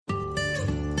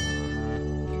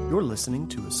You're listening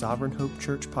to a Sovereign Hope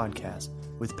Church podcast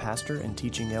with pastor and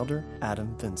teaching elder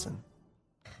Adam Vinson.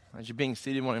 As you're being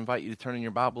seated, I want to invite you to turn in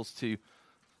your Bibles to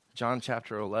John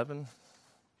chapter 11.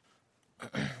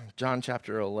 John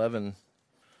chapter 11.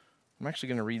 I'm actually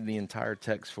going to read the entire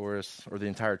text for us, or the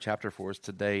entire chapter for us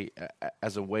today,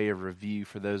 as a way of review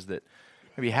for those that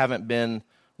maybe haven't been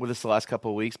with us the last couple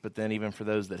of weeks, but then even for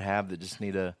those that have, that just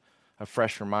need a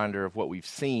fresh reminder of what we've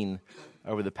seen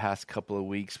over the past couple of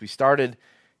weeks. We started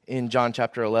in John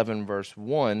chapter 11, verse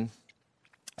 1.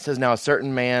 It says, "Now a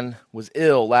certain man was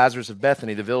ill, Lazarus of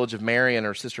Bethany, the village of Mary and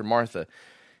her sister Martha.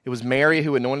 It was Mary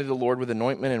who anointed the Lord with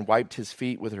anointment and wiped his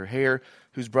feet with her hair,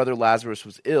 whose brother Lazarus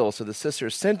was ill. So the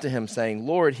sisters sent to him, saying,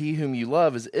 'Lord, he whom you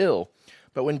love is ill.'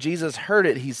 But when Jesus heard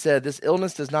it, he said, 'This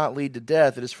illness does not lead to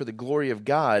death. It is for the glory of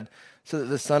God, so that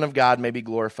the Son of God may be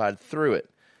glorified through it.'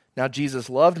 Now Jesus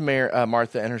loved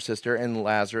Martha and her sister and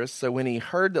Lazarus. So when he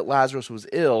heard that Lazarus was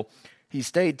ill, he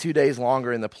stayed 2 days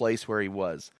longer in the place where he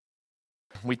was."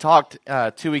 We talked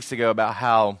 2 weeks ago about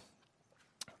how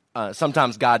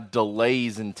sometimes God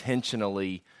delays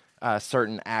intentionally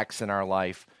certain acts in our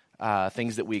life,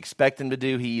 things that we expect him to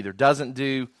do. He either doesn't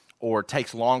do or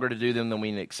takes longer to do them than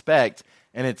we expect,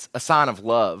 and it's a sign of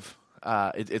love.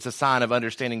 It's a sign of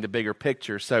understanding the bigger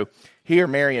picture. So here,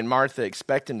 Mary and Martha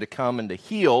expect him to come and to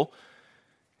heal.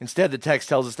 Instead, the text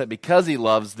tells us that because he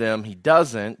loves them, he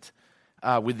doesn't,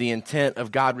 with the intent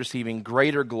of God receiving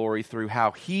greater glory through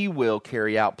how he will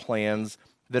carry out plans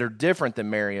that are different than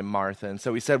Mary and Martha. And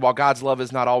so he said, while God's love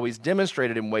is not always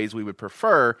demonstrated in ways we would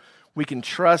prefer, we can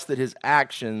trust that his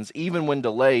actions, even when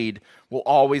delayed, will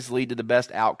always lead to the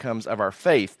best outcomes of our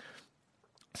faith.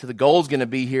 So the goal is going to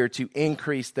be here to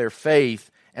increase their faith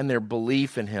and their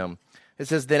belief in him. It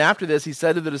says, "Then after this, he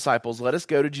said to the disciples, 'Let us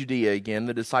go to Judea again.'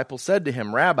 The disciples said to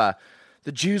him, 'Rabbi,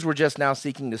 the Jews were just now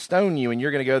seeking to stone you, and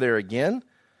you're going to go there again?'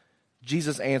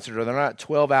 Jesus answered, 'Are there not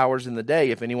 12 hours in the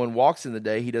day? If anyone walks in the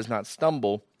day, he does not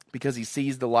stumble, because he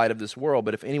sees the light of this world.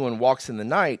 But if anyone walks in the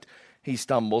night, he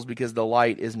stumbles, because the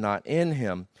light is not in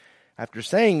him.' After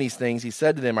saying these things, he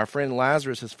said to them, 'Our friend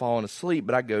Lazarus has fallen asleep,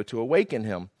 but I go to awaken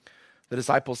him.' The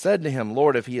disciples said to him,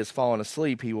 'Lord, if he has fallen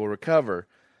asleep, he will recover.'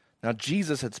 Now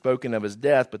Jesus had spoken of his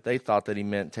death, but they thought that he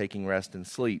meant taking rest and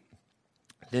sleep.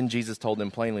 Then Jesus told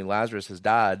them plainly, 'Lazarus has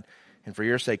died, and for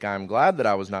your sake I am glad that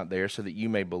I was not there, so that you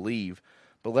may believe.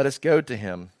 But let us go to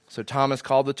him.' So Thomas,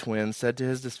 called the twin, said to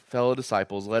his fellow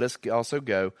disciples, 'Let us also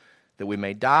go, that we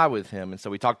may die with him.'" And so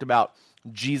we talked about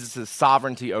Jesus'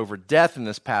 sovereignty over death in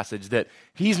this passage, that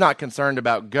he's not concerned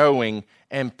about going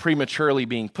and prematurely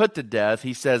being put to death.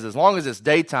 He says, as long as it's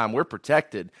daytime, we're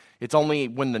protected. It's only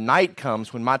when the night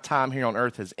comes, when my time here on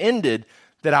earth has ended,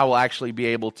 that I will actually be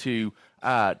able to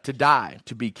die,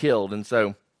 to be killed. And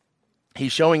so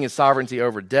he's showing his sovereignty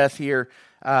over death here.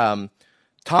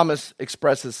 Thomas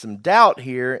expresses some doubt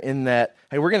here in that,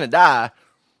 hey, we're going to die,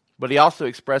 but he also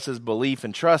expresses belief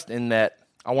and trust in that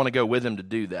I want to go with him to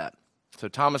do that. So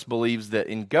Thomas believes that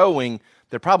in going,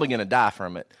 they're probably going to die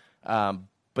from it,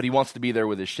 but he wants to be there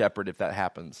with his shepherd if that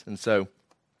happens. And so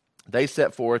they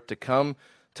set forth to come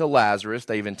to Lazarus.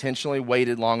 They've intentionally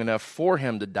waited long enough for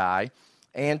him to die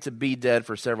and to be dead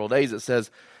for several days. It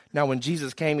says, "Now when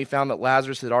Jesus came, he found that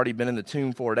Lazarus had already been in the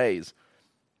tomb 4 days.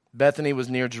 Bethany was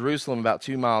near Jerusalem, about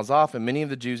 2 miles off, and many of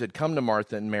the Jews had come to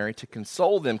Martha and Mary to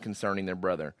console them concerning their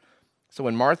brother. So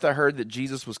when Martha heard that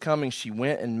Jesus was coming, she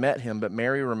went and met him, but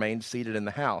Mary remained seated in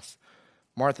the house.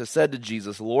 Martha said to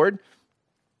Jesus, 'Lord,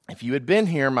 if you had been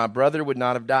here, my brother would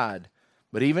not have died.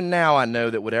 But even now I know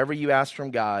that whatever you ask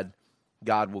from God,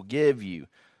 God will give you.'"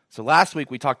 So last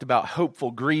week we talked about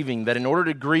hopeful grieving, that in order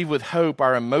to grieve with hope,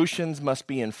 our emotions must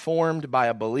be informed by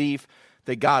a belief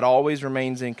that God always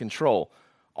remains in control,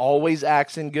 always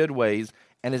acts in good ways,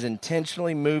 and is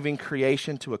intentionally moving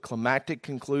creation to a climactic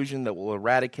conclusion that will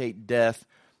eradicate death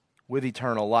with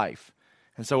eternal life.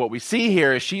 And so what we see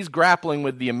here is she's grappling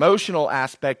with the emotional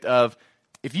aspect of,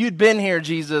 if you'd been here,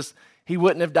 Jesus, he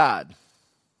wouldn't have died,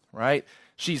 right?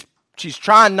 She's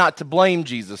trying not to blame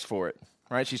Jesus for it,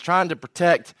 right? She's trying to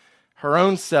protect her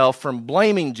own self from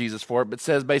blaming Jesus for it, but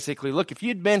says basically, look, if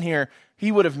you'd been here,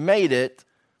 he would have made it,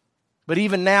 but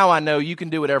even now I know you can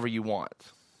do whatever you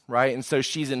want, right? And so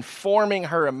she's informing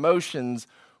her emotions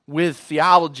with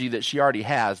theology that she already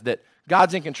has, that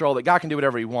God's in control, that God can do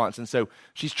whatever he wants. And so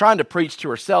she's trying to preach to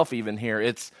herself even here.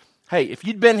 It's, hey, if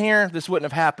you'd been here, this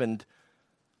wouldn't have happened,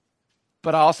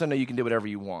 but I also know you can do whatever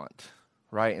you want,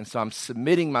 right? And so I'm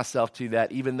submitting myself to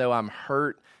that, even though I'm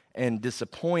hurt and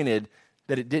disappointed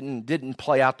that it didn't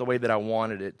play out the way that I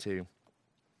wanted it to,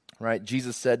 right?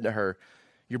 Jesus said to her,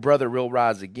 "Your brother will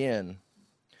rise again."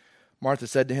 Martha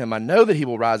said to him, "I know that he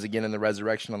will rise again in the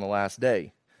resurrection on the last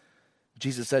day."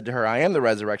 Jesus said to her, I am the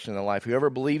resurrection and the life. Whoever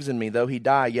believes in me, though he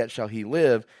die, yet shall he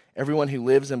live. Everyone who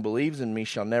lives and believes in me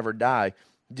shall never die.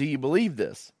 Do you believe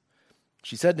this?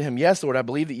 She said to him, Yes, Lord, I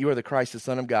believe that you are the Christ, the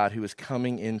Son of God, who is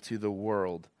coming into the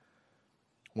world.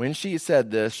 When she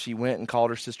said this, she went and called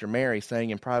her sister Mary, saying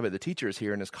in private, The teacher is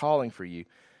here and is calling for you.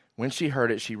 When she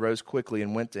heard it, she rose quickly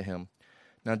and went to him.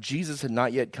 Now Jesus had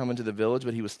not yet come into the village,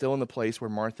 but he was still in the place where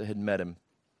Martha had met him.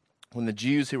 When the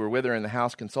Jews who were with her in the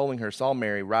house consoling her saw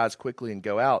Mary rise quickly and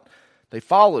go out, they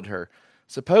followed her,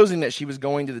 supposing that she was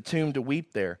going to the tomb to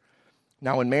weep there.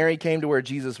 Now when Mary came to where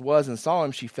Jesus was and saw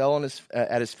him, she fell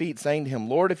at his feet, saying to him,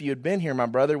 Lord, if you had been here, my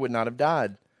brother would not have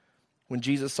died. When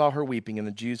Jesus saw her weeping, and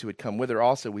the Jews who had come with her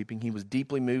also weeping, he was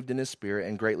deeply moved in his spirit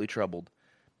and greatly troubled.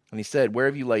 And he said, Where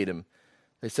have you laid him?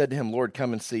 They said to him, Lord,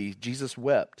 come and see. Jesus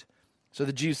wept. So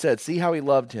the Jews said, See how he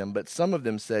loved him. But some of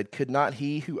them said, Could not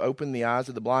he who opened the eyes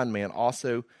of the blind man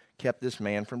also kept this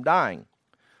man from dying?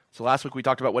 So last week we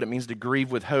talked about what it means to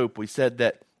grieve with hope. We said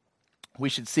that we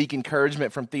should seek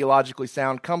encouragement from theologically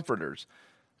sound comforters.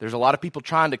 There's a lot of people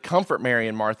trying to comfort Mary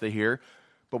and Martha here,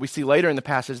 but we see later in the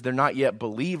passage they're not yet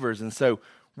believers. And so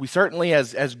we certainly,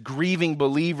 as grieving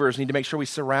believers, need to make sure we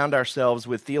surround ourselves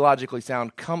with theologically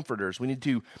sound comforters. We need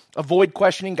to avoid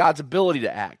questioning God's ability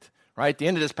to act. Right? At the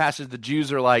end of this passage, the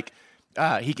Jews are like,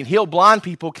 he can heal blind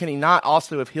people. Can he not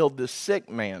also have healed this sick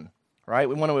man? Right?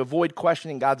 We want to avoid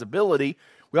questioning God's ability.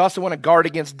 We also want to guard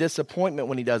against disappointment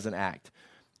when he doesn't act.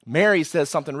 Mary says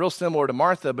something real similar to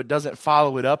Martha, but doesn't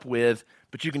follow it up with,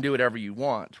 but you can do whatever you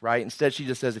want. Right? Instead, she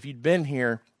just says, if you'd been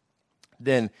here,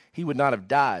 then he would not have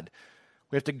died.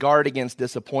 We have to guard against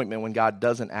disappointment when God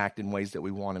doesn't act in ways that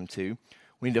we want him to.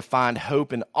 We need to find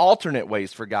hope in alternate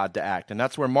ways for God to act. And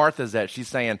that's where Martha's at. She's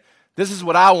saying, this is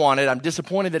what I wanted. I'm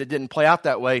disappointed that it didn't play out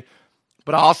that way,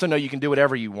 but I also know you can do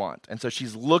whatever you want. And so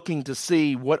she's looking to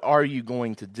see, what are you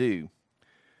going to do?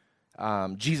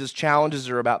 Jesus challenges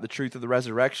her about the truth of the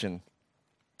resurrection.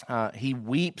 He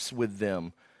weeps with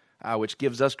them, which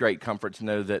gives us great comfort to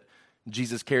know that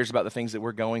Jesus cares about the things that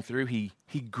we're going through. He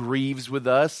grieves with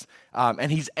us,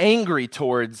 and he's angry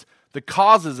towards the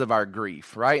causes of our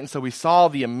grief, right? And so we saw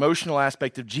the emotional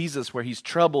aspect of Jesus where he's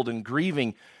troubled and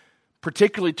grieving,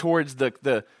 particularly towards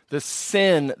the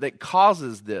sin that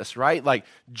causes this, right? Like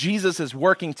Jesus is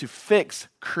working to fix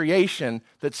creation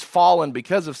that's fallen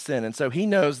because of sin. And so he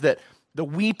knows that the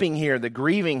weeping here, the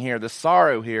grieving here, the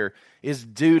sorrow here is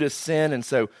due to sin. And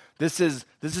so this is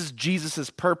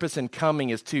Jesus' purpose in coming,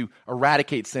 is to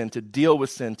eradicate sin, to deal with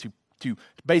sin, to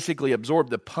basically absorb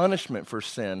the punishment for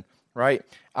sin, right?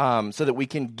 So that we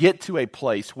can get to a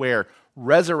place where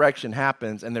resurrection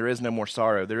happens and there is no more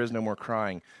sorrow, there is no more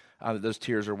crying. That those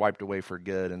tears are wiped away for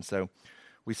good. And so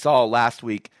we saw last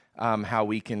week how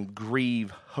we can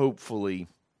grieve hopefully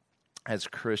as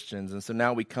Christians. And so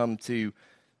now we come to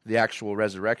the actual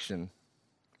resurrection.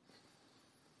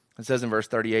 It says in verse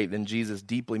 38, Then Jesus,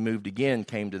 deeply moved again,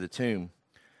 came to the tomb.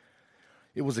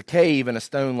 It was a cave, and a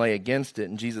stone lay against it,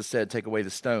 and Jesus said, Take away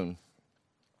the stone.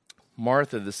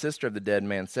 Martha, the sister of the dead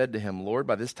man, said to him, Lord,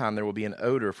 by this time there will be an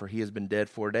odor, for he has been dead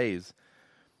 4 days.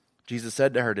 Jesus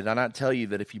said to her, Did I not tell you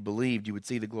that if you believed, you would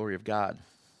see the glory of God?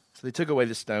 So they took away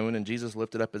the stone, and Jesus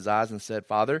lifted up his eyes and said,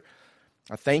 Father,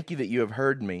 I thank you that you have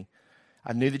heard me.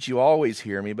 I knew that you always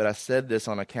hear me, but I said this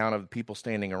on account of the people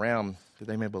standing around, that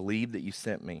they may believe that you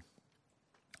sent me.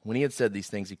 When he had said these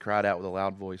things, he cried out with a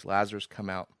loud voice, Lazarus,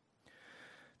 come out.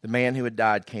 The man who had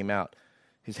died came out,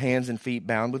 his hands and feet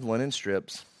bound with linen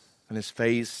strips, and his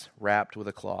face wrapped with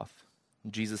a cloth.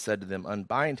 And Jesus said to them,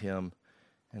 Unbind him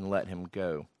and let him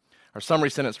go. Our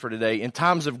summary sentence for today: in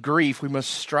times of grief, we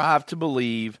must strive to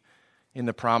believe in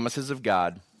the promises of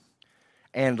God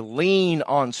and lean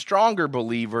on stronger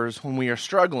believers when we are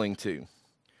struggling to,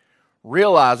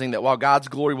 realizing that while God's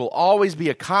glory will always be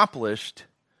accomplished,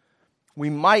 we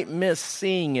might miss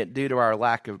seeing it due to our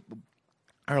lack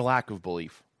of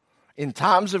belief. In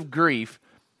times of grief,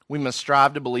 we must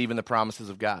strive to believe in the promises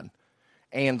of God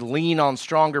and lean on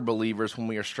stronger believers when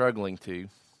we are struggling to,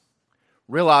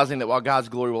 realizing that while God's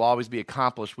glory will always be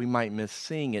accomplished, we might miss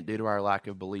seeing it due to our lack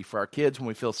of belief. For our kids, when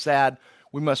we feel sad,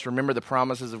 we must remember the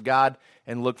promises of God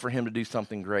and look for him to do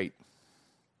something great.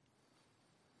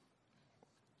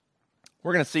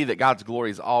 We're going to see that God's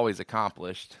glory is always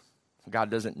accomplished.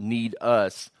 God doesn't need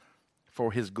us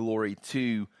for his glory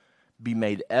to be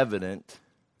made evident.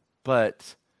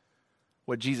 But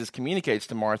what Jesus communicates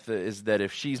to Martha is that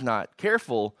if she's not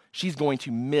careful, she's going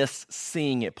to miss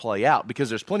seeing it play out, because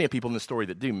there's plenty of people in the story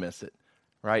that do miss it,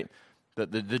 right?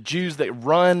 The Jews that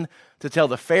run to tell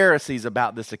the Pharisees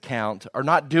about this account are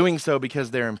not doing so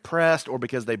because they're impressed or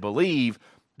because they believe.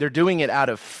 they're doing it out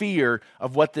of fear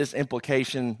of what this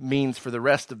implication means for the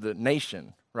rest of the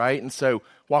nation, right? And so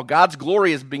while God's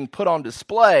glory is being put on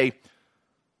display,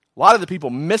 a lot of the people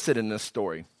miss it in this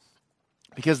story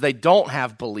because they don't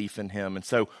have belief in him. And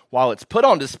so while it's put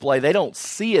on display, they don't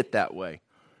see it that way,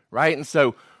 right? And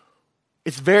so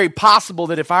it's very possible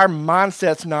that if our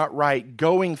mindset's not right,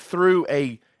 going through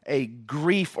a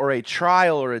grief or a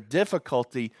trial or a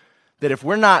difficulty, that if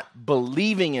we're not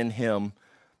believing in him,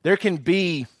 there can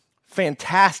be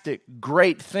fantastic,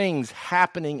 great things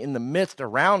happening in the midst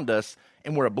around us,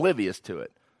 and we're oblivious to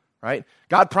it, right?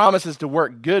 God promises to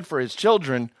work good for his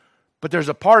children, but there's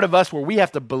a part of us where we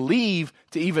have to believe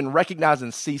to even recognize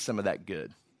and see some of that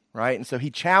good, right? And so he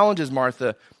challenges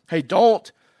Martha, hey,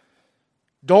 don't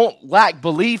lack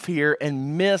belief here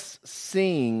and miss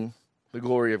seeing the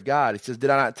glory of God. He says, did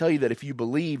I not tell you that if you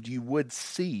believed, you would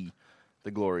see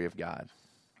the glory of God,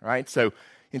 right? So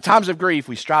in times of grief,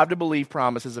 we strive to believe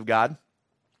promises of God.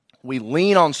 We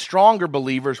lean on stronger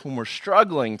believers when we're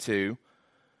struggling to,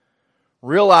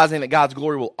 realizing that God's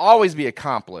glory will always be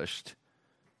accomplished,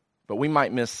 but we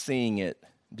might miss seeing it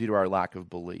due to our lack of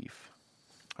belief.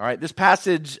 All right, this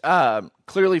passage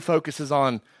clearly focuses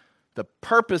on the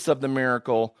purpose of the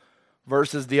miracle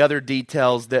versus the other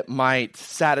details that might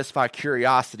satisfy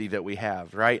curiosity that we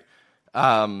have, right?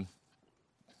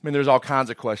 There's all kinds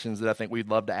of questions that I think we'd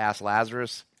love to ask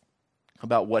Lazarus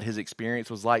about what his experience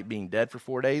was like being dead for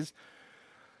 4 days.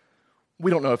 We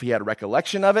don't know if he had a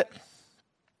recollection of it,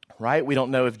 right? We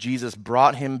don't know if Jesus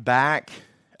brought him back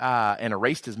and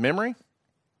erased his memory.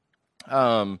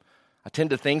 I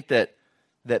tend to think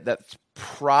that's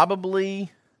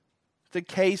probably the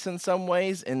case in some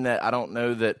ways, in that I don't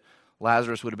know that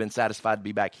Lazarus would have been satisfied to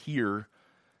be back here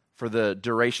for the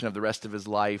duration of the rest of his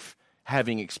life,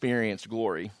 having experienced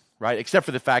glory, right? Except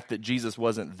for the fact that Jesus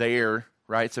wasn't there,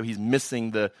 right? So he's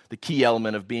missing the key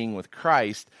element of being with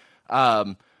Christ.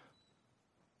 But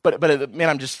man,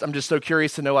 I'm just so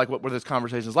curious to know like what were those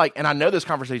conversations like. And I know those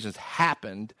conversations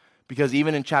happened because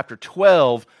even in chapter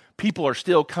 12, people are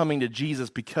still coming to Jesus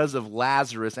because of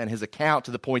Lazarus and his account,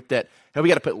 to the point that, hey, we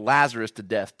got to put Lazarus to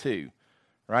death too,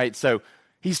 right? So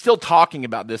he's still talking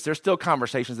about this. There's still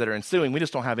conversations that are ensuing. We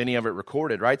just don't have any of it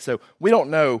recorded, right? So we don't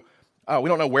know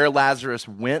where Lazarus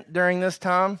went during this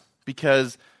time,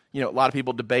 because a lot of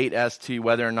people debate as to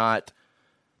whether or not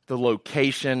the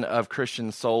location of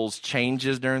Christian souls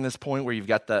changes during this point, where you've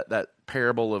got that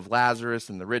parable of Lazarus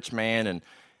and the rich man and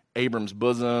Abram's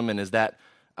bosom, and is that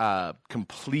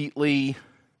completely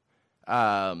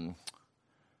part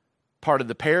of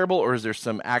the parable, or is there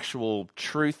some actual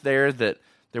truth there that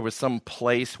there was some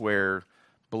place where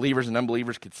believers and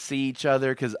unbelievers could see each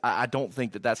other? Because I don't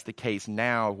think that that's the case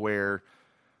now, where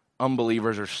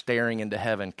unbelievers are staring into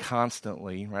heaven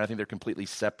constantly, right? I think they're completely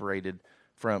separated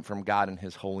from God and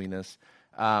his holiness.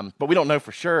 But we don't know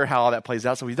for sure how all that plays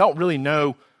out, so we don't really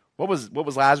know what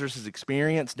was Lazarus'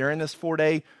 experience during this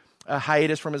 4-day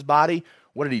hiatus from his body.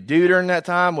 What did he do during that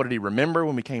time? What did he remember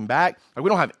when we came back? We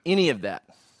don't have any of that.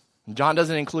 John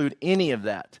doesn't include any of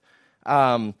that.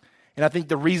 And I think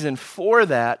the reason for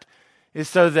that is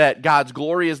so that God's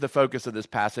glory is the focus of this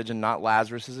passage and not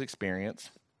Lazarus'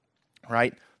 experience,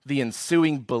 right? The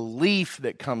ensuing belief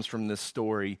that comes from this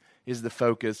story is the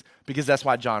focus, because that's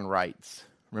why John writes.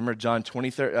 Remember John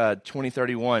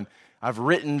 20:31, I've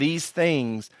written these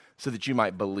things so that you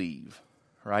might believe,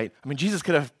 right? Jesus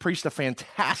could have preached a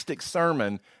fantastic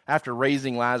sermon after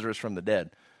raising Lazarus from the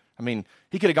dead.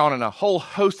 He could have gone in a whole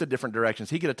host of different directions.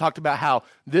 He could have talked about how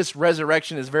this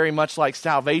resurrection is very much like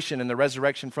salvation and the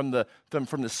resurrection from the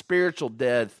spiritual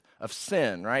death of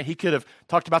sin, right? He could have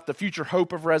talked about the future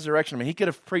hope of resurrection. He could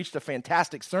have preached a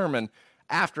fantastic sermon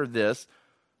after this,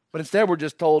 but instead we're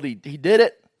just told he did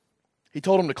it. He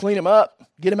told him to clean him up,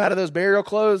 get him out of those burial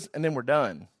clothes, and then we're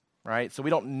done, right? So we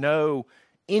don't know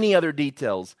any other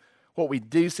details. What we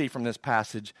do see from this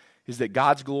passage is that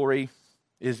God's glory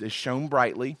is shown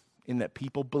brightly, in that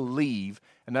people believe,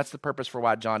 and that's the purpose for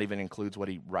why John even includes what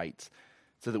he writes,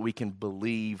 so that we can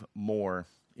believe more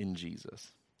in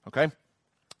Jesus. Okay?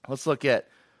 Let's look at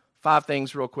 5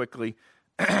 things real quickly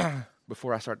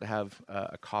before I start to have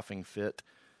a coughing fit,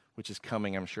 which is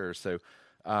coming, I'm sure. So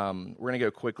we're going to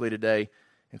go quickly today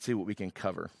and see what we can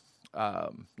cover.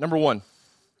 Number 1,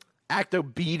 act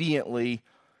obediently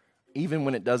even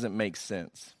when it doesn't make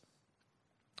sense.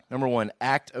 Number 1,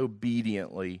 act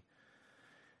obediently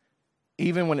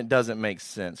even when it doesn't make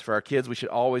sense. For our kids, we should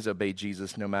always obey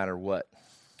Jesus no matter what.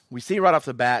 We see right off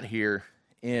the bat here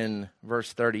in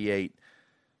verse 38,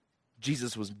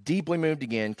 Jesus was deeply moved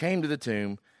again, came to the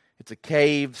tomb. It's a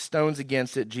cave, stones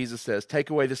against it. Jesus says, take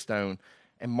away the stone.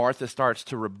 And Martha starts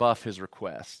to rebuff his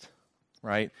request.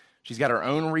 right? She's got her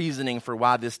own reasoning for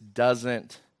why this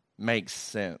doesn't make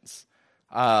sense.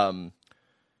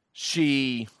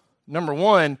 She, number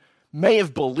one, may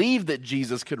have believed that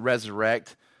Jesus could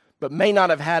resurrect, but may not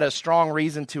have had a strong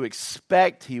reason to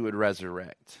expect he would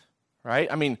resurrect,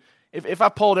 right? I mean, if I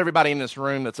polled everybody in this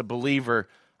room that's a believer,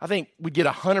 I think we'd get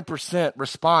 100%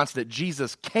 response that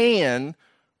Jesus can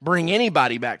bring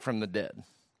anybody back from the dead,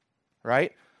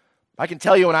 right? I can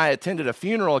tell you when I attended a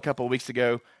funeral a couple of weeks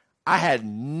ago, I had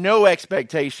no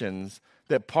expectations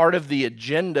that part of the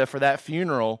agenda for that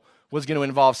funeral was going to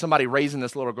involve somebody raising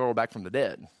this little girl back from the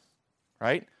dead,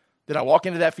 right? Did I walk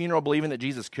into that funeral believing that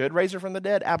Jesus could raise her from the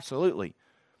dead? Absolutely.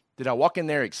 Did I walk in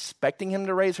there expecting him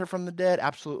to raise her from the dead?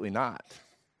 Absolutely not,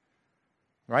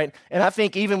 right? And I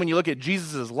think even when you look at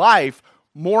Jesus' life,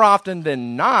 more often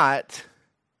than not,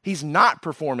 he's not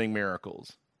performing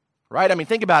miracles, right? I mean,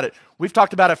 think about it. We've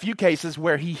talked about a few cases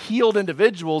where he healed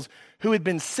individuals who had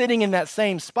been sitting in that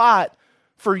same spot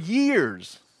for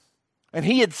years. And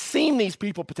he had seen these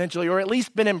people potentially, or at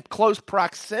least been in close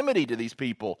proximity to these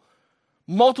people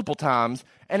multiple times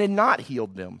and had not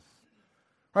healed them.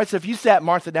 Right? So if you sat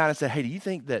Martha down and said, hey, do you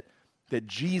think that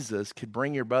Jesus could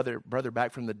bring your brother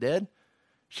back from the dead?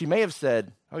 She may have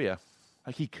said, oh yeah,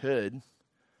 like he could.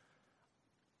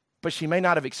 But she may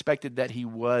not have expected that he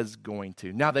was going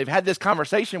to. Now, they've had this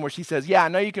conversation where she says, yeah, I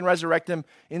know you can resurrect him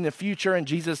in the future, and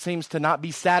Jesus seems to not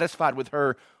be satisfied with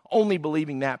her only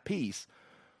believing that piece.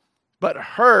 But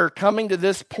her coming to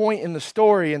this point in the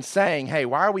story and saying, hey,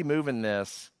 why are we moving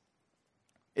this?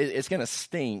 It's going to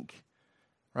stink,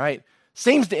 right?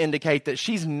 Seems to indicate that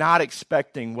she's not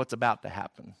expecting what's about to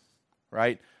happen,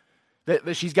 right?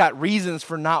 That she's got reasons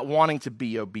for not wanting to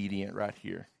be obedient right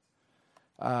here.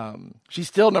 She's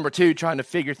still, number two, trying to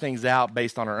figure things out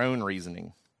based on her own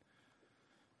reasoning.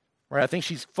 Right? I think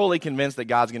she's fully convinced that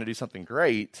God's going to do something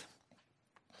great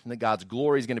and that God's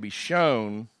glory is going to be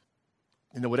shown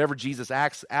and that whatever Jesus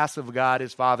asks of God,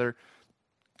 his Father,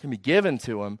 can be given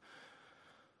to him.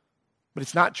 But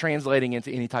it's not translating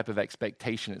into any type of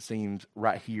expectation, it seems,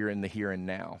 right here in the here and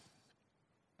now.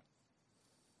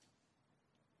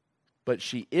 But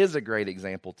she is a great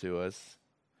example to us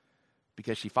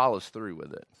because she follows through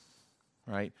with it,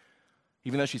 right?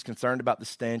 Even though she's concerned about the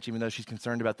stench, even though she's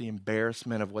concerned about the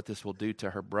embarrassment of what this will do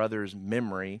to her brother's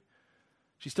memory,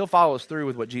 she still follows through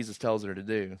with what Jesus tells her to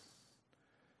do.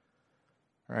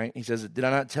 Right? He says, did I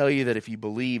not tell you that if you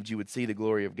believed, you would see the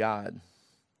glory of God?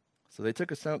 So they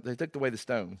took away the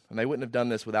stone, and they wouldn't have done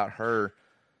this without her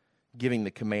giving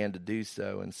the command to do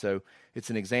so. And so it's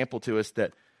an example to us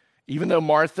that even though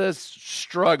Martha's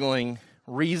struggling,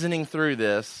 reasoning through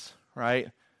this, right,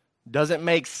 doesn't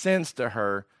make sense to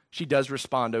her, she does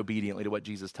respond obediently to what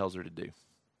Jesus tells her to do.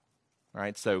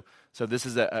 Right? So this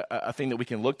is a thing that we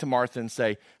can look to Martha and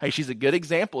say, hey, she's a good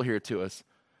example here to us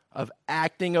of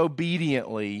acting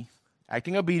obediently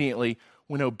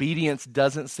when obedience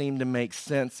doesn't seem to make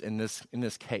sense in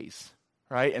this case,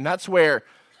 right? And that's where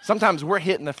sometimes we're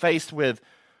hit in the face with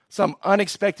some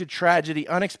unexpected tragedy,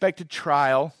 unexpected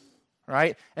trial,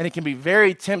 right? And it can be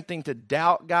very tempting to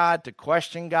doubt God, to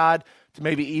question God, to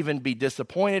maybe even be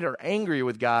disappointed or angry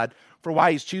with God for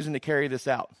why he's choosing to carry this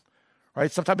out,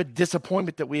 right? Some type of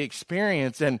disappointment that we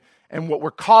experience. And what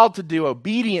we're called to do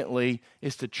obediently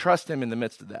is to trust him in the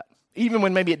midst of that. Even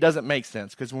when maybe it doesn't make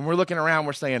sense. Because when we're looking around,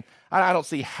 we're saying, I don't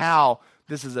see how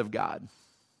this is of God.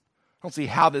 I don't see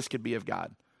how this could be of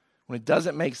God. When it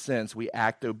doesn't make sense, we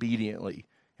act obediently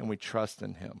and we trust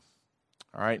in him.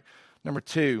 All right? Number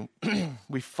two,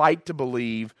 we fight to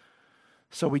believe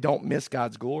so we don't miss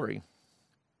God's glory.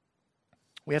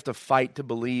 We have to fight to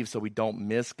believe so we don't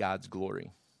miss God's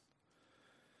glory.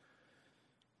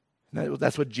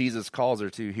 That's what Jesus calls her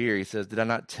to here. He says, did I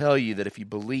not tell you that if you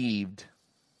believed,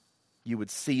 you would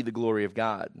see the glory of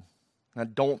God? And I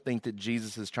don't think that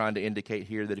Jesus is trying to indicate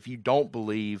here that if you don't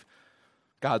believe,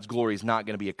 God's glory is not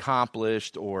going to be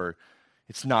accomplished or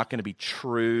it's not going to be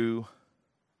true,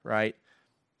 right?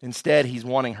 Instead, he's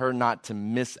wanting her not to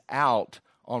miss out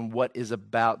on what is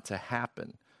about to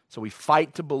happen. So we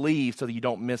fight to believe so that you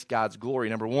don't miss God's glory.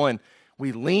 Number one,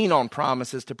 we lean on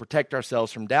promises to protect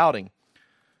ourselves from doubting.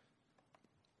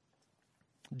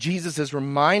 Jesus is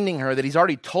reminding her that he's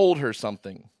already told her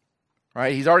something,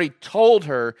 right? He's already told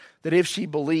her that if she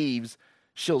believes,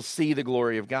 she'll see the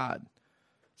glory of God.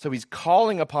 So he's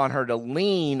calling upon her to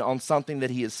lean on something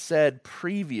that he has said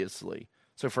previously.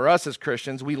 So for us as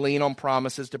Christians, we lean on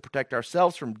promises to protect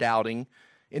ourselves from doubting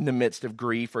in the midst of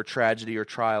grief or tragedy or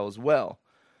trial as well.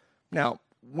 Now,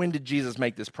 when did Jesus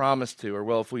make this promise to her?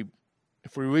 Well, if we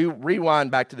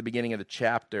rewind back to the beginning of the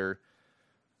chapter,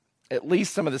 at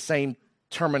least some of the same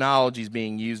terminology is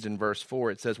being used in verse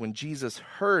 4. It says, when Jesus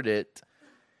heard it,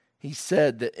 he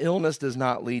said that illness does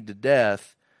not lead to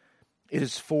death. It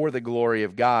is for the glory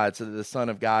of God, so that the Son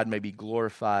of God may be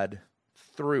glorified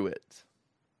through it.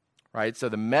 Right? So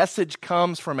the message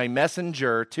comes from a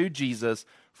messenger to Jesus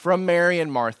from Mary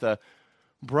and Martha.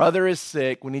 Brother is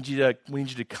sick. We need you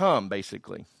to come,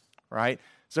 basically. Right?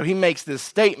 So he makes this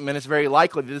statement. It's very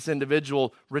likely that this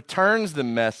individual returns the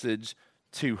message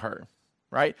to her.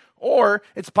 Right? Or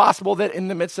it's possible that in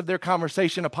the midst of their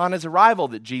conversation upon his arrival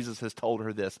that Jesus has told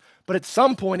her this. But at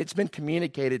some point it's been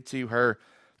communicated to her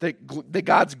that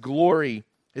God's glory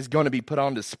is going to be put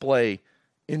on display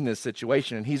in this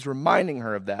situation. And he's reminding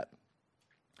her of that.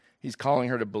 He's calling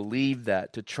her to believe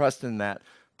that, to trust in that,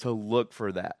 to look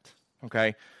for that.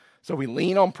 Okay? So we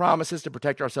lean on promises to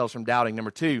protect ourselves from doubting.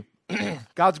 Number 2,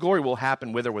 God's glory will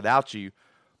happen with or without you,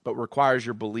 but requires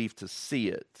your belief to see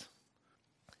it.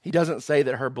 He doesn't say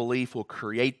that her belief will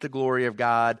create the glory of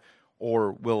God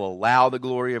or will allow the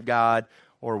glory of God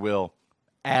or will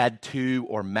add to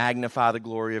or magnify the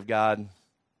glory of God.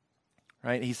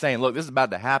 Right? He's saying, look, this is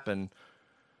about to happen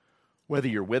whether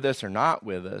you're with us or not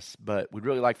with us, but we'd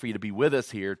really like for you to be with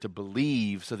us here to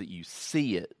believe so that you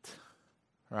see it.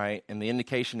 Right? And the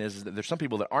indication is that there's some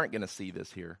people that aren't going to see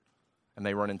this here. And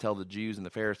they run and tell the Jews and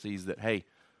the Pharisees that, hey,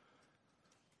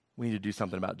 we need to do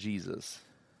something about Jesus.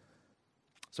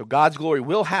 So God's glory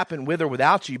will happen with or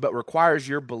without you, but requires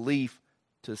your belief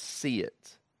to see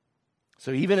it.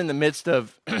 So even in the midst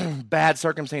of bad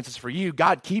circumstances for you,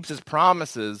 God keeps his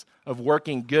promises of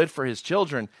working good for his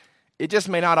children. It just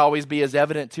may not always be as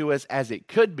evident to us as it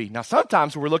could be. Now,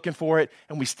 sometimes we're looking for it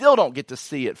and we still don't get to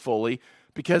see it fully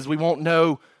because we won't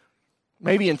know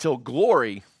maybe until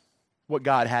glory what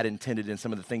God had intended in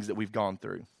some of the things that we've gone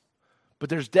through. But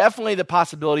there's definitely the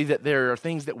possibility that there are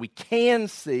things that we can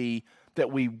see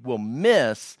that we will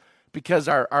miss because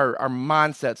our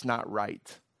mindset's not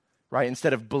right. Right?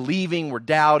 Instead of believing, we're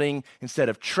doubting. Instead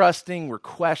of trusting, we're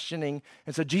questioning.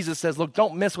 And so Jesus says, look,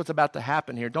 don't miss what's about to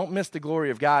happen here. Don't miss the glory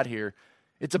of God here.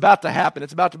 It's about to happen.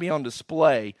 It's about to be on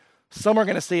display. Some are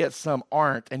going to see it, some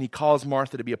aren't. And he calls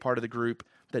Martha to be a part of the group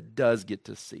that does get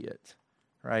to see it.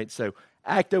 Right? So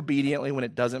act obediently when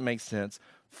it doesn't make sense.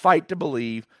 Fight to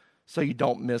believe so you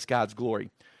don't miss God's glory.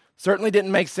 Certainly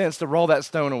didn't make sense to roll that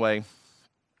stone away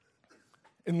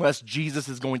unless Jesus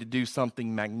is going to do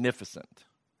something magnificent.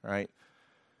 Right?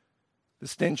 The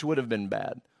stench would have been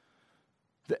bad.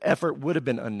 The effort would have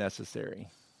been unnecessary.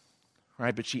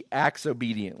 Right? But she acts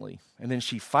obediently. And then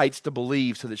she fights to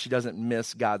believe so that she doesn't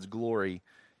miss God's glory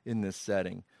in this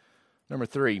setting. Number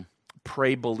 3,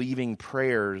 pray believing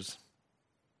prayers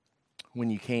when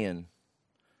you can.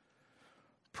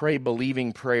 Pray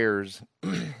believing prayers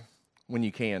when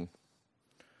you can.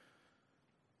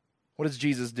 What does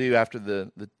Jesus do after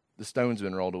the stone's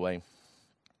been rolled away?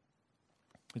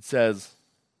 It says,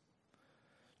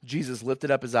 Jesus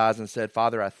lifted up his eyes and said,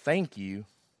 Father, I thank you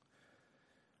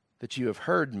that you have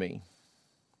heard me.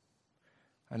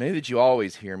 I knew that you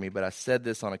always hear me, but I said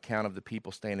this on account of the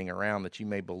people standing around, that you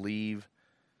may believe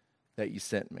that you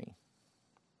sent me.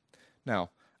 Now,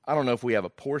 I don't know if we have a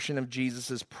portion of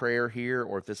Jesus' prayer here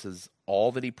or if this is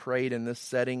all that he prayed in this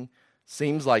setting.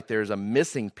 Seems like there's a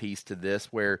missing piece to this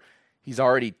where he's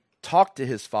already talked to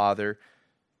his Father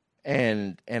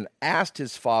and asked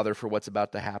his Father for what's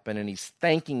about to happen, and he's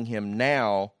thanking him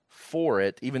now for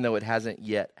it, even though it hasn't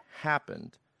yet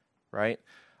happened, right?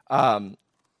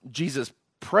 Jesus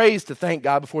prays to thank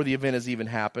God before the event has even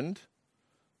happened.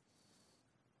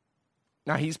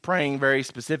 Now, he's praying very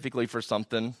specifically for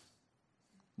something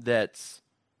that's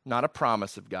not a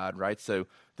promise of God, right? So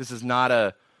this is not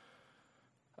a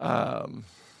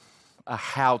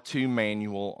how-to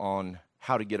manual on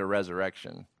how to get a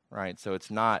resurrection, right? So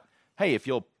it's not, hey, if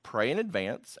you'll pray in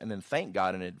advance and then thank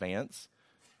God in advance,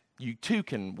 you too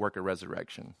can work a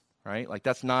resurrection, right? Like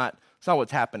that's not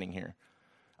what's happening here.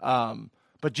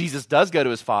 But Jesus does go to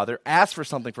his Father, ask for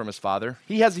something from his Father.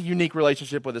 He has a unique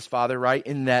relationship with his Father, right?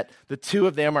 In that the two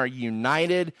of them are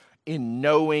united in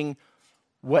knowing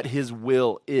what his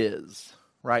will is,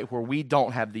 right? Where we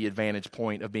don't have the advantage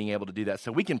point of being able to do that.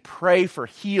 So we can pray for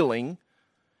healing.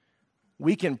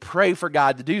 We can pray for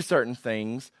God to do certain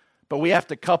things, but we have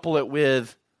to couple it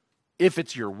with if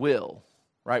it's your will,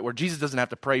 right? Where Jesus doesn't have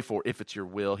to pray for if it's your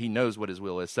will. He knows what his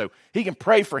will is. So he can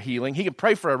pray for healing. He can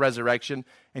pray for a resurrection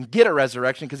and get a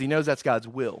resurrection because he knows that's God's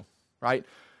will, right?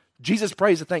 Jesus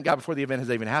prays to thank God before the event has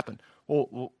even happened.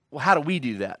 Well, how do we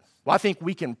do that? Well, I think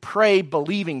we can pray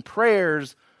believing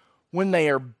prayers when they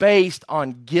are based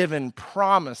on given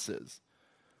promises.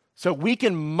 So we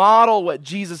can model what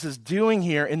Jesus is doing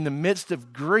here in the midst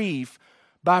of grief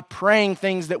by praying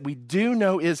things that we do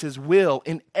know is his will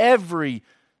in every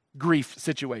grief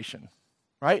situation,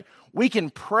 right? We can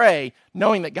pray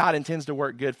knowing that God intends to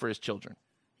work good for his children,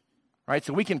 right?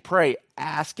 So we can pray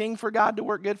asking for God to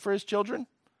work good for his children.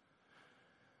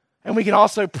 And we can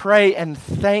also pray and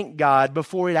thank God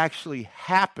before it actually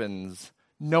happens,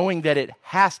 knowing that it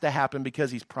has to happen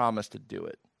because he's promised to do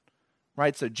it,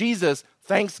 right? So Jesus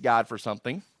thanks God for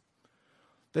something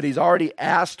that he's already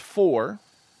asked for,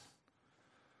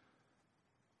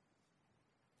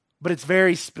 but it's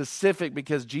very specific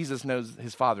because Jesus knows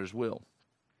his Father's will.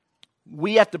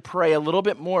 We have to pray a little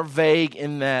bit more vague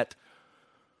in that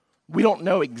we don't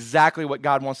know exactly what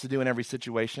God wants to do in every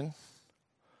situation,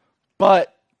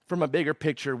 but from a bigger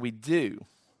picture, we do,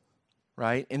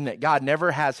 right? In that God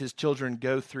never has his children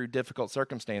go through difficult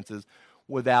circumstances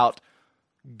without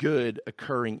good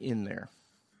occurring in there,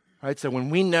 right? So when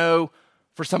we know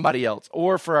for somebody else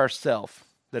or for ourselves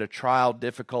that a trial,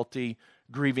 difficulty,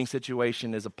 grieving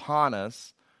situation is upon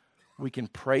us, we can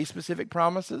pray specific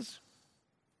promises,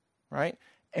 right?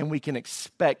 And we can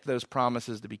expect those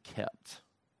promises to be kept,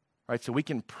 right? So we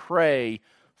can pray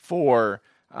for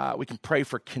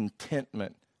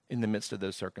contentment in the midst of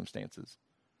those circumstances,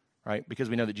 right? Because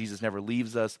we know that Jesus never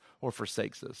leaves us or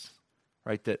forsakes us,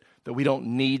 right? That we don't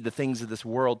need the things of this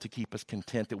world to keep us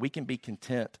content, that we can be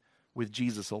content with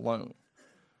Jesus alone.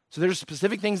 So there's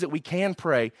specific things that we can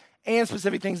pray and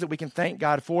specific things that we can thank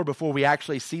God for before we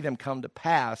actually see them come to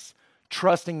pass,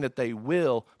 trusting that they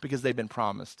will because they've been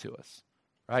promised to us,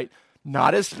 right?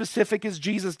 Not as specific as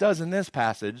Jesus does in this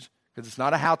passage, because it's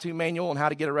not a how-to manual on how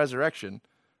to get a resurrection,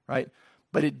 right?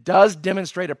 But it does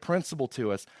demonstrate a principle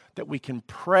to us that we can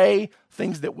pray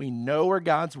things that we know are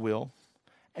God's will,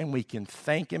 and we can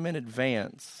thank him in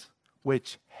advance,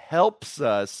 which helps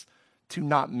us to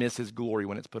not miss his glory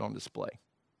when it's put on display,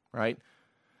 right?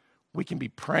 We can be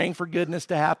praying for goodness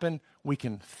to happen. We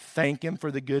can thank him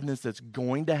for the goodness that's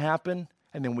going to happen,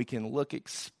 and then we can look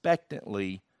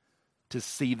expectantly to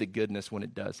see the goodness when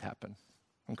it does happen,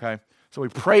 okay? So we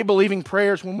pray believing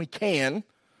prayers when we can.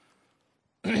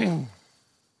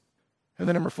 And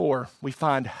then number 4, we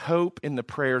find hope in the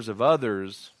prayers of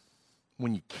others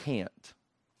when you can't.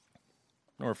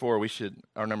 Number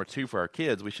 2 for our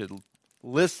kids, we should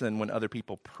listen when other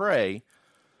people pray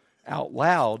out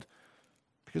loud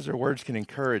because their words can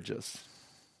encourage us.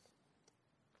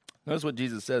 Notice what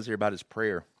Jesus says here about his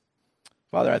prayer.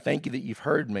 Father, I thank you that you've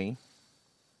heard me.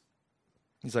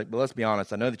 He's like, but let's be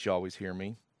honest, I know that you always hear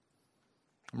me.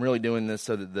 I'm really doing this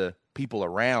so that the people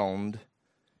around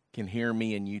can hear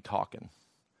me and you talking.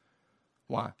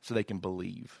 Why? So they can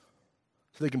believe.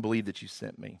 So they can believe that you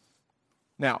sent me.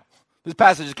 Now, this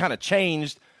passage has kind of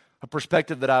changed a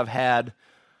perspective that I've had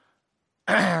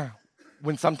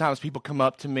when sometimes people come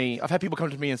up to me. I've had people come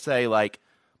to me and say, like,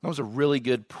 that was a really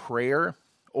good prayer,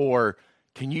 or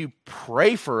can you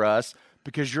pray for us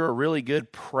because you're a really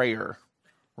good prayer,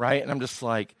 right? And I'm just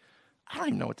like, I don't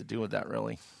even know what to do with that,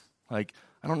 really. Like,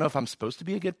 I don't know if I'm supposed to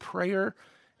be a good prayer.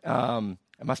 Am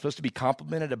I supposed to be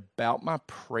complimented about my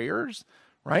prayers,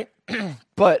 right?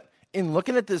 But in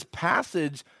looking at this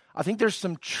passage, I think there's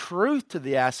some truth to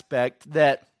the aspect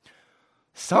that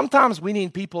sometimes we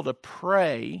need people to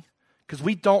pray because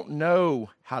we don't know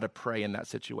how to pray in that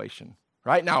situation,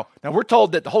 right? Now we're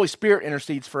told that the Holy Spirit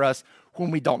intercedes for us when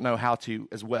we don't know how to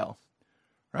as well,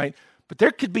 right? But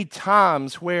there could be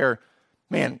times where,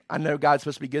 man, I know God's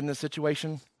supposed to be good in this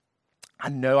situation. I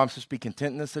know I'm supposed to be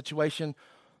content in this situation,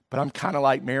 but I'm kind of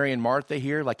like Mary and Martha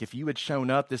here. Like, if you had shown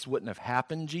up, this wouldn't have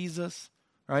happened, Jesus,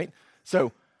 right?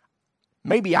 So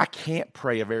maybe I can't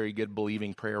pray a very good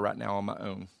believing prayer right now on my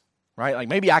own, right? Like,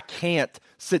 maybe I can't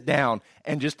sit down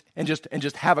and just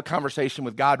have a conversation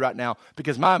with God right now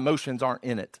because my emotions aren't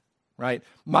in it, right?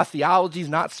 My theology is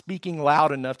not speaking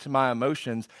loud enough to my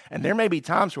emotions, and there may be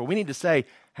times where we need to say,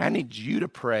 I need you to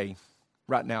pray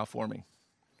right now for me,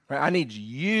 right? I need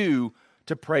you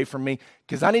to pray for me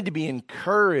because I need to be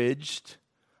encouraged.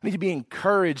 I need to be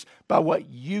encouraged by what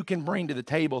you can bring to the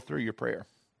table through your prayer,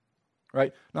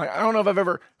 right? Now, I don't know if I've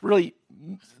ever really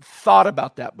thought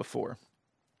about that before,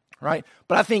 right?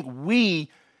 But I think we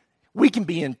can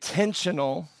be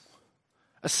intentional,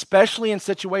 especially in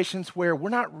situations where we're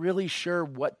not really sure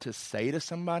what to say to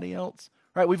somebody else,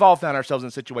 right? We've all found ourselves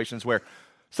in situations where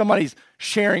somebody's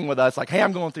sharing with us, like, hey,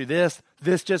 I'm going through this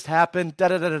just happened,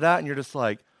 da-da-da-da-da, and you're just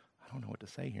like, I don't know what to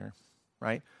say here,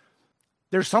 right?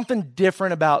 There's something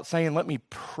different about saying, let me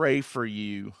pray for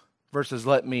you versus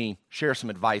let me share some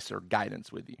advice or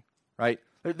guidance with you, right?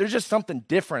 There's just something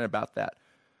different about that,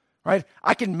 right?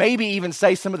 I can maybe even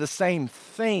say some of the same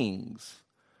things,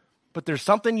 But there's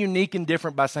something unique and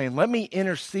different by saying, let me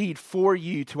intercede for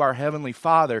you to our Heavenly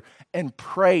Father and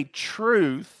pray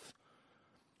truthful,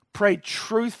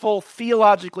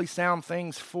 theologically sound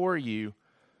things for you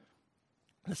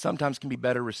that sometimes can be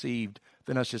better received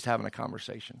than us just having a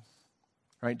conversation.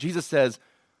 Right? Jesus says,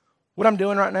 what I'm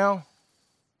doing right now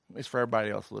is for everybody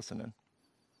else listening.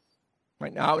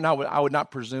 Right now, I would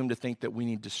not presume to think that we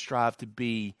need to strive to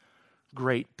be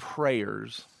great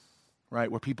prayers, right,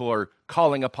 where people are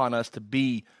calling upon us to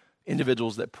be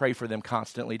individuals that pray for them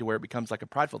constantly to where it becomes like a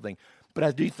prideful thing. But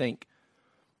I do think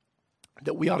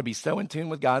that we ought to be so in tune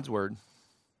with God's word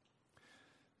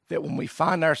that when we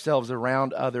find ourselves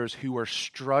around others who are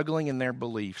struggling in their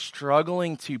belief,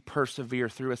 struggling to persevere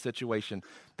through a situation,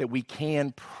 that we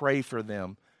can pray for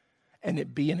them and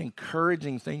it be an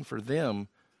encouraging thing for them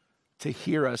to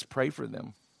hear us pray for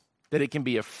them, that it can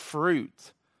be a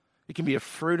fruit. It can be a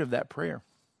fruit of that prayer.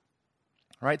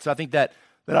 Right? So I think that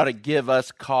ought to give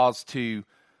us cause to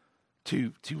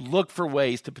look for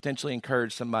ways to potentially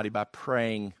encourage somebody by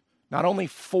praying not only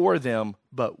for them,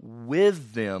 but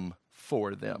with them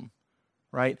for them.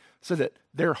 Right? So that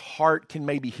their heart can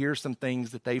maybe hear some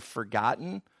things that they've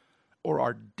forgotten or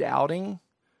are doubting.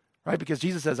 Right? Because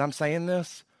Jesus says, I'm saying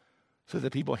this so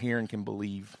that people hear and can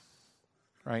believe.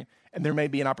 Right? And there may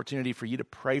be an opportunity for you to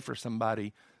pray for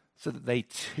somebody so that they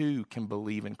too can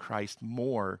believe in Christ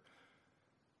more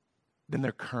than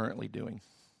they're currently doing.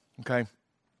 Okay?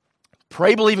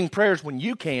 Pray believing prayers when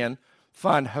you can.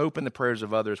 Find hope in the prayers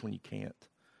of others when you can't.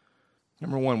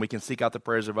 Number one, we can seek out the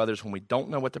prayers of others when we don't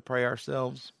know what to pray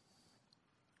ourselves.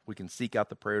 We can seek out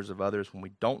the prayers of others when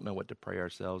we don't know what to pray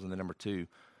ourselves. And then number two,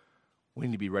 we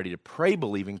need to be ready to pray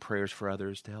believing prayers for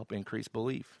others to help increase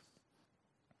belief.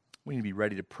 We need to be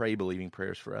ready to pray believing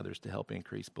prayers for others to help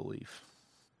increase belief.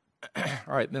 All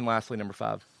right, then lastly, number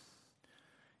 5.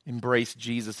 Embrace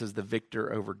Jesus as the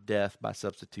victor over death by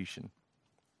substitution.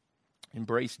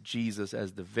 Embrace Jesus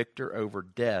as the victor over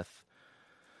death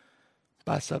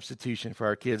by substitution. For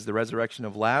our kids, the resurrection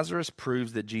of Lazarus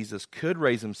proves that Jesus could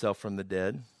raise himself from the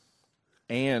dead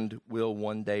and will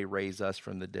one day raise us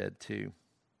from the dead too.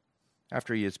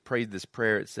 After he has prayed this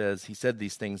prayer, it says, he said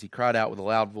these things. He cried out with a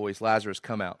loud voice, Lazarus,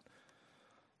 come out.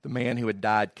 The man who had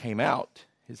died came out,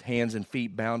 his hands and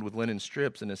feet bound with linen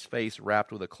strips and his face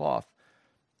wrapped with a cloth.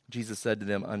 Jesus said to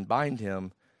them, unbind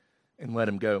him and let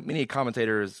him go. Many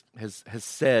commentators has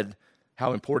said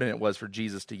how important it was for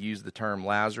Jesus to use the term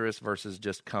Lazarus versus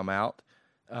just come out,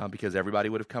 because everybody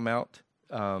would have come out.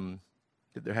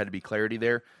 There had to be clarity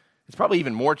there. It's probably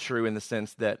even more true in the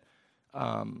sense that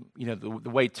the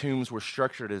way tombs were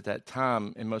structured at that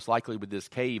time, and most likely with this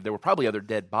cave, there were probably other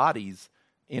dead bodies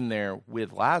in there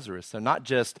with Lazarus. So not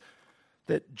just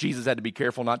that Jesus had to be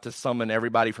careful not to summon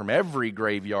everybody from every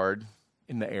graveyard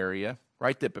in the area,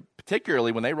 right? That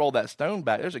particularly when they roll that stone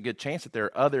back, there's a good chance that there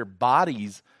are other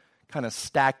bodies kind of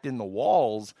stacked in the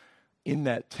walls in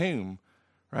that tomb,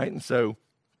 right? And so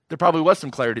there probably was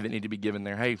some clarity that needed to be given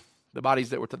there. Hey, the body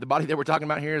that we're talking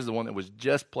about here is the one that was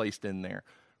just placed in there,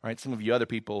 right? Some of you other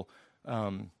people,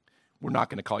 we're not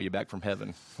going to call you back from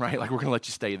heaven, right? Like we're going to let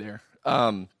you stay there.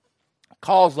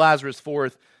 Calls Lazarus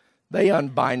forth. They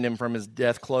unbind him from his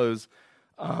death clothes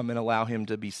and allow him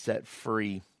to be set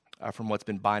free from what's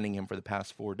been binding him for the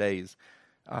past 4 days.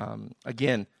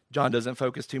 Again, John doesn't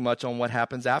focus too much on what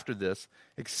happens after this,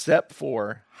 except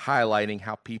for highlighting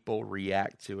how people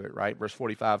react to it, right? Verse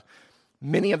 45,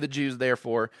 many of the Jews,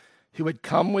 therefore, who had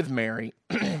come with Mary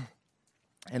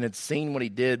and had seen what he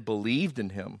did, believed in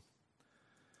him.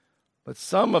 But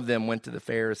some of them went to the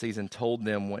Pharisees and told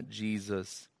them what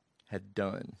Jesus had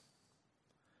done.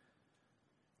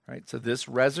 Right? So this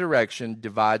resurrection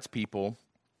divides people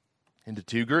into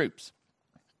 2 groups.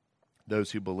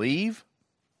 Those who believe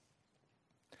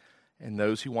and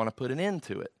those who want to put an end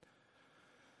to it.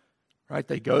 Right?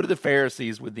 They go to the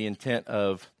Pharisees with the intent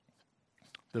of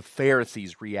the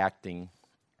Pharisees reacting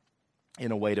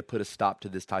in a way to put a stop to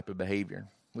this type of behavior,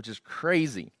 which is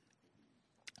crazy.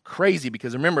 Crazy,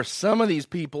 because remember, some of these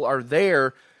people are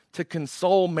there to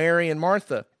console Mary and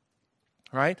Martha,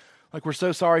 right? Like, we're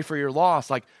so sorry for your loss.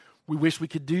 Like, we wish we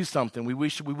could do something. We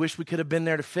wish we could have been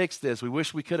there to fix this. We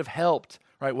wish we could have helped,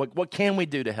 right? What can we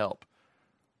do to help,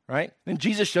 right? Then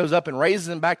Jesus shows up and raises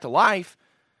them back to life,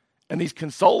 and these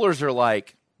consolers are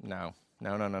like, no.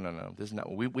 This is not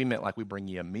what we meant. Like, we bring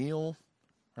you a meal,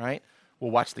 right? We'll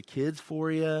watch the kids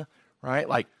for you, right?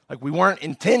 Like we weren't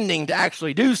intending to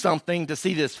actually do something to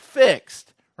see this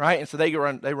fixed, right? And so they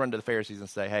run to the Pharisees and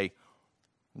say, hey,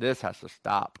 this has to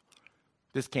stop.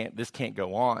 This can't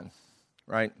go on,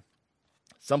 right?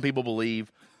 Some people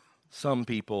believe, some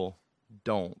people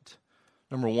don't.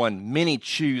 Number one, many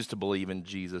choose to believe in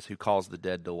Jesus who calls the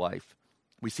dead to life.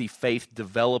 We see faith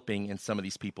developing in some of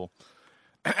these people.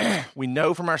 We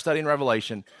know from our study in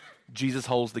Revelation, Jesus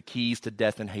holds the keys to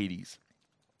death and Hades.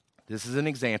 This is an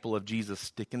example of Jesus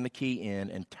sticking the key in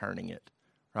and turning it,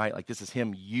 right? Like this is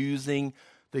him using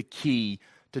the key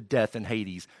to death and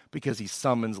Hades because he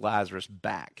summons Lazarus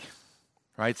back,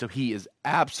 right? So he is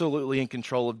absolutely in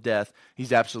control of death.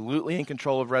 He's absolutely in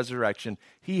control of resurrection.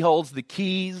 He holds the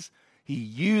keys. He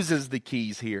uses the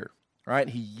keys here, right?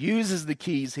 He uses the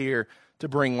keys here to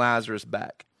bring Lazarus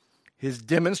back. His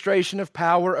demonstration of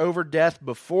power over death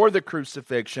before the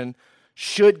crucifixion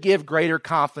should give greater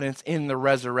confidence in the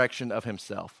resurrection of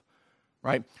himself,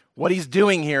 right? What he's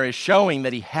doing here is showing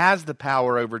that he has the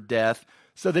power over death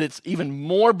so that it's even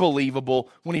more believable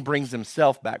when he brings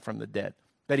himself back from the dead,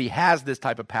 that he has this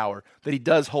type of power, that he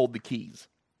does hold the keys.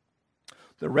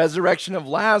 The resurrection of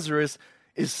Lazarus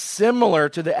is similar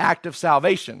to the act of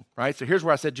salvation, right? So here's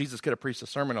where I said Jesus could have preached a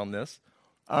sermon on this.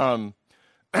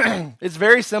 It's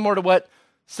very similar to what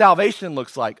salvation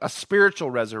looks like, a spiritual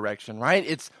resurrection, right?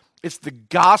 It's the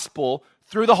gospel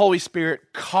through the Holy Spirit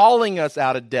calling us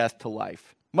out of death to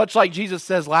life. Much like Jesus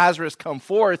says, Lazarus, come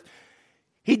forth,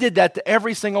 he did that to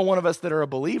every single one of us that are a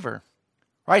believer,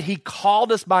 right? He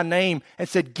called us by name and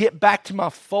said, get back to my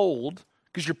fold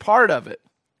because you're part of it,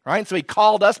 right? So he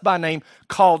called us by name,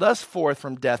 called us forth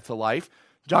from death to life.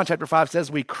 John chapter 5 says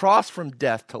we cross from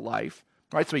death to life,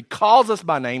 right? So he calls us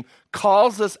by name,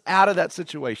 calls us out of that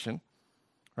situation,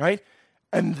 right?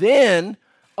 And then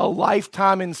a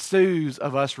lifetime ensues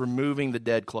of us removing the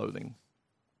dead clothing,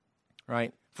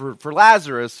 right? For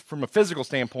Lazarus, from a physical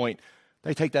standpoint,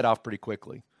 they take that off pretty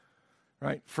quickly,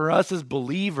 right? For us as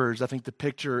believers, I think the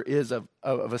picture is of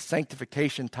a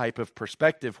sanctification type of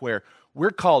perspective where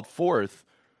we're called forth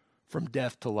from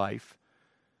death to life.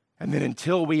 And then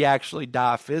until we actually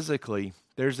die physically,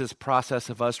 there's this process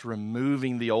of us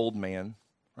removing the old man,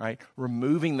 right?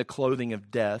 Removing the clothing of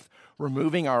death,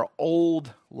 removing our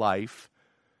old life,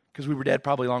 because we were dead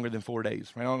probably longer than 4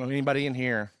 days, right? I don't know anybody in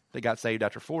here that got saved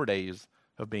after 4 days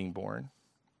of being born,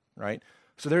 right?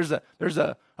 So there's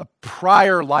a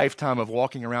prior lifetime of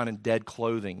walking around in dead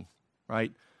clothing,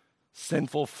 right?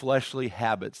 Sinful fleshly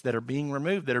habits that are being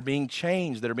removed, that are being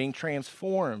changed, that are being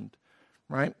transformed,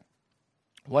 right?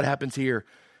 What happens here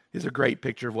is a great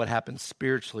picture of what happens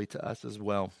spiritually to us as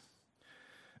well.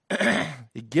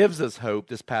 It gives us hope,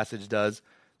 this passage does,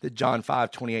 that John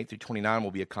 5:28 through 29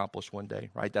 will be accomplished one day,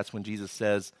 right? That's when Jesus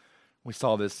says, we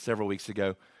saw this several weeks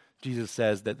ago, Jesus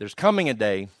says that there's coming a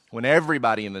day when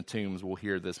everybody in the tombs will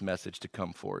hear this message to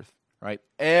come forth, right?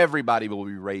 Everybody will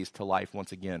be raised to life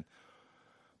once again,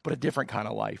 but a different kind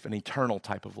of life, an eternal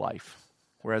type of life.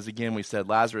 Whereas again, we said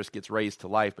Lazarus gets raised to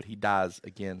life, but he dies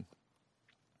again.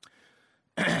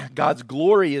 God's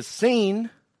glory is seen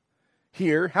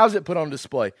here. How's it put on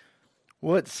display?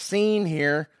 Well, it's seen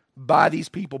here by these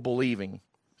people believing.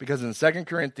 Because in 2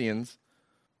 Corinthians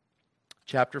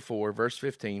chapter 4, verse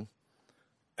 15,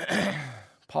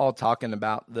 Paul talking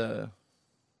about the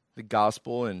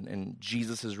gospel and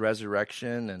Jesus'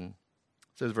 resurrection, and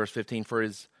it says verse 15, for it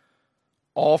is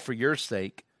all for your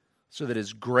sake, so that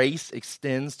his grace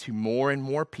extends to more and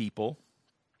more people,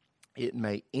 it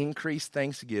may increase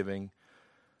thanksgiving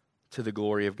to the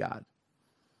glory of God.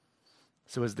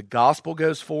 So as the gospel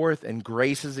goes forth and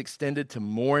grace is extended to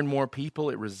more and more people,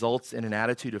 it results in an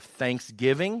attitude of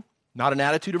thanksgiving, not an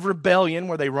attitude of rebellion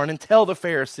where they run and tell the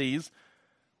Pharisees,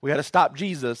 we got to stop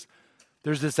Jesus.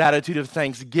 There's this attitude of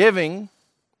thanksgiving,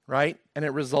 right? And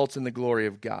it results in the glory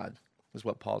of God, is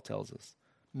what Paul tells us.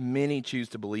 Many choose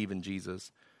to believe in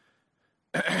Jesus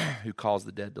who calls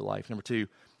the dead to life. Number two,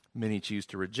 many choose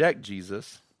to reject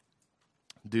Jesus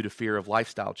due to fear of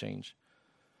lifestyle change.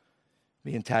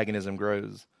 The antagonism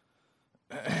grows.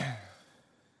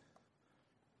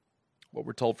 What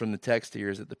we're told from the text here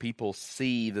is that the people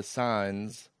see the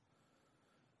signs.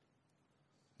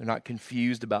 They're not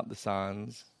confused about the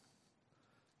signs.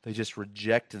 They just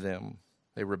reject them.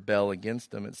 They rebel against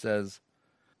them. It says,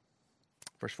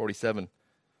 verse 47,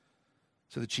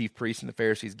 so the chief priests and the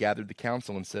Pharisees gathered the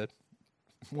council and said,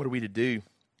 what are we to do?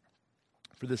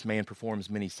 For this man performs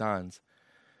many signs.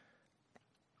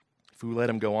 If we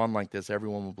let him go on like this,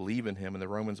 everyone will believe in him, and the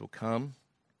Romans will come,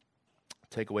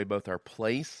 take away both our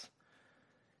place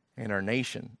and our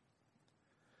nation.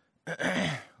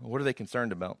 What are they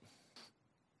concerned about?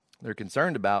 They're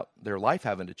concerned about their life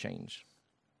having to change,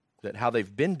 that how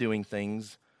they've been doing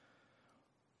things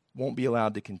won't be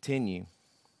allowed to continue.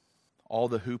 All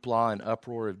the hoopla and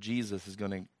uproar of Jesus is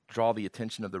going to draw the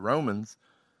attention of the Romans.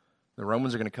 The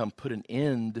Romans are going to come put an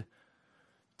end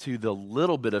to the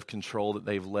little bit of control that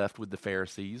they've left with the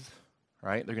Pharisees,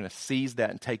 right? They're going to seize that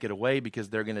and take it away because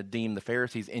they're going to deem the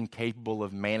Pharisees incapable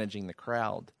of managing the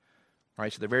crowd,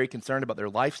 right? So they're very concerned about their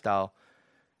lifestyle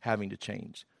having to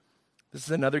change. This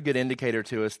is another good indicator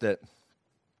to us that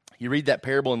you read that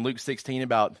parable in Luke 16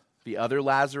 about the other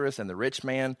Lazarus and the rich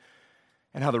man,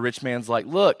 and how the rich man's like,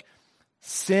 look,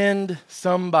 send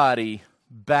somebody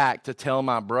back to tell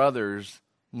my brothers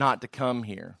not to come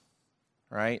here,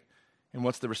 right? And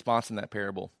what's the response in that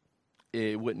parable?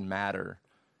 It wouldn't matter,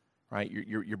 right?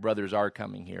 Your brothers are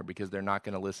coming here because they're not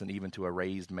going to listen even to a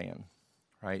raised man,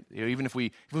 right? Even if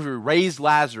we raised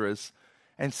Lazarus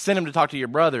and sent him to talk to your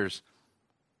brothers,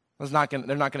 they're not going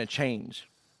to change,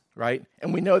 right?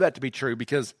 And we know that to be true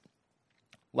because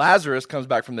Lazarus comes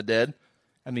back from the dead,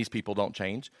 and these people don't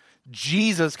change.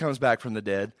 Jesus comes back from the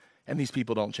dead, and these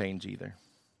people don't change either,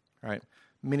 right?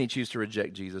 Many choose to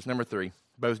reject Jesus. Number 3,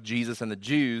 both Jesus and the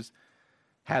Jews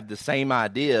have the same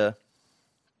idea,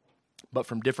 but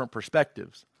from different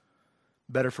perspectives.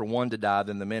 Better for one to die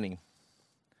than the many.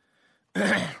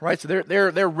 Right? So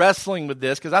they're wrestling with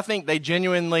this because I think they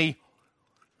genuinely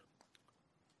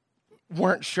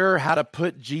weren't sure how to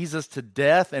put Jesus to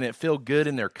death and it feel good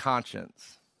in their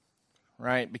conscience.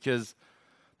 Right? Because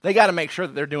they got to make sure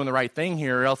that they're doing the right thing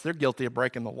here or else they're guilty of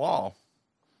breaking the law.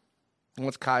 And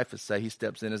what's Caiaphas say? He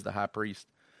steps in as the high priest.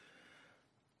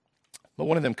 But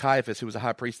one of them, Caiaphas, who was a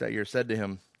high priest that year, said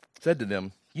to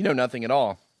them, you know nothing at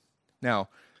all. Now,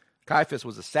 Caiaphas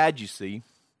was a Sadducee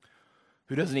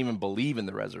who doesn't even believe in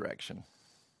the resurrection.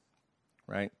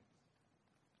 Right?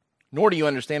 Nor do you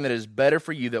understand that it is better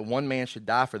for you that one man should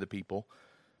die for the people,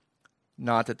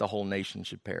 not that the whole nation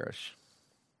should perish.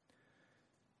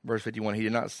 Verse 51, he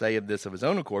did not say of this of his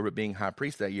own accord, but being high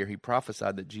priest that year, he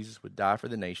prophesied that Jesus would die for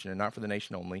the nation, and not for the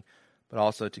nation only, but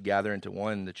also to gather into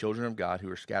one the children of God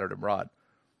who are scattered abroad.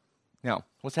 Now,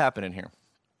 what's happening here?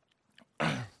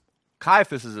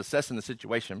 Caiaphas is assessing the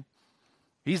situation.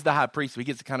 He's the high priest, so he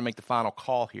gets to kind of make the final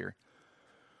call here.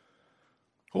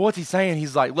 Well, what's he saying?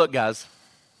 He's like, look, guys,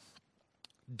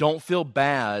 don't feel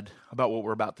bad about what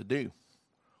we're about to do.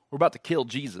 We're about to kill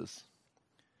Jesus.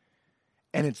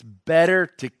 And it's better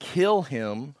to kill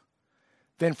him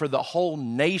than for the whole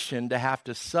nation to have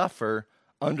to suffer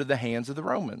under the hands of the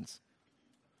Romans.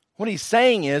 What he's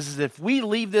saying is if we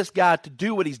leave this guy to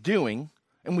do what he's doing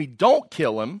and we don't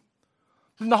kill him,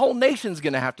 then the whole nation's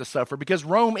going to have to suffer because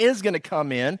Rome is going to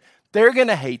come in. They're going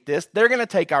to hate this. They're going to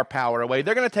take our power away.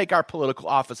 They're going to take our political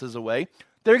offices away.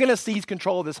 They're going to seize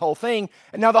control of this whole thing,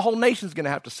 and now the whole nation's going to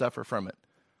have to suffer from it.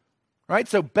 Right?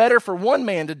 So better for one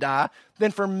man to die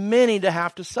than for many to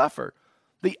have to suffer.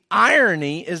 The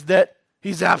irony is that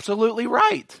he's absolutely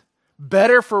right.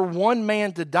 Better for one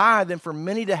man to die than for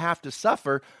many to have to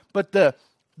suffer, but the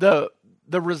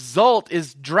result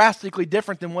is drastically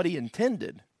different than what he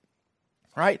intended.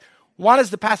 Right? Why does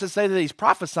the passage say that he's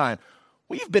prophesying?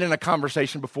 Well, you've been in a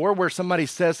conversation before where somebody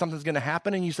says something's going to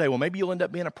happen and you say, well, maybe you'll end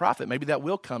up being a prophet. Maybe that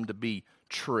will come to be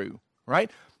true.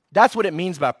 Right? That's what it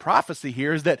means by prophecy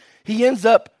here, is that he ends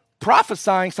up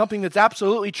prophesying something that's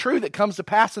absolutely true that comes to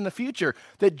pass in the future,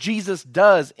 that Jesus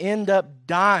does end up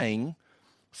dying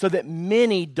so that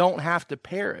many don't have to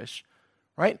perish,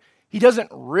 right? He doesn't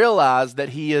realize that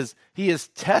he is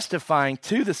testifying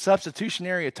to the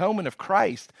substitutionary atonement of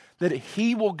Christ, that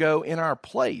he will go in our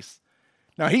place.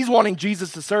 Now, he's wanting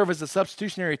Jesus to serve as a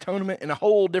substitutionary atonement in a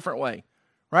whole different way,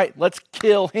 right? Let's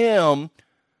kill him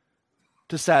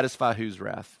to satisfy whose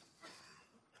wrath?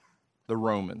 The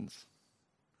Romans,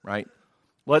 right?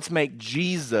 Let's make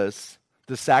Jesus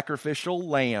the sacrificial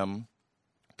lamb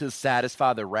to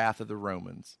satisfy the wrath of the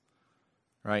Romans,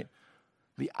 right?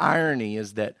 The irony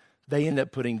is that they end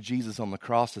up putting Jesus on the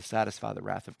cross to satisfy the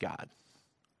wrath of God,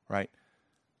 right?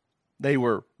 They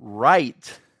were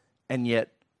right and yet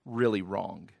really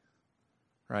wrong,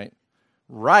 right?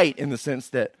 Right in the sense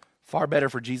that far better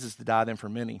for Jesus to die than for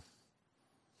many.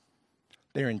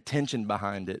 Their intention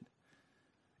behind it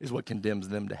is what condemns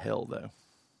them to hell, though,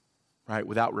 right?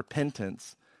 Without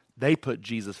repentance, they put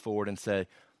Jesus forward and say,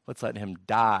 let's let him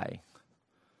die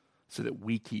so that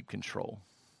we keep control,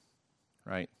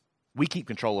 right? We keep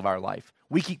control of our life.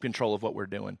 We keep control of what we're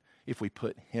doing if we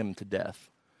put him to death.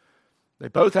 They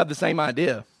both have the same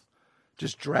idea,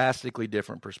 just drastically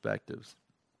different perspectives.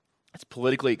 It's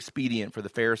politically expedient for the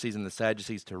Pharisees and the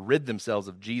Sadducees to rid themselves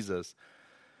of Jesus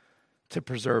to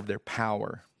preserve their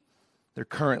power. Their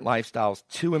current lifestyle is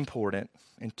too important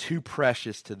and too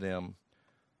precious to them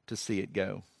to see it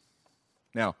go.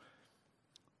 Now,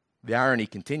 the irony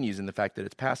continues in the fact that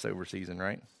it's Passover season,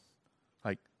 right?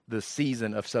 Like the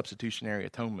season of substitutionary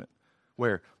atonement,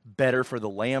 where better for the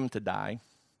lamb to die,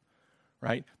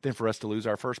 right, than for us to lose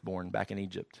our firstborn back in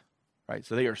Egypt, right?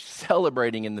 So they are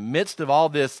celebrating in the midst of all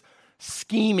this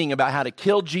scheming about how to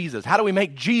kill Jesus. How do we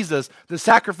make Jesus the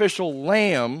sacrificial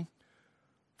lamb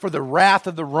for the wrath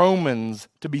of the Romans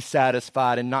to be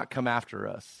satisfied and not come after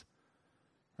us,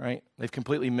 right? They've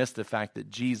completely missed the fact that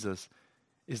Jesus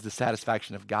is the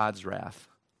satisfaction of God's wrath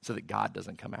so that God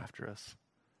doesn't come after us,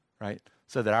 right?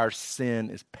 So that our sin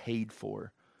is paid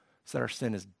for, so that our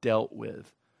sin is dealt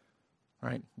with,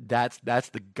 right? That's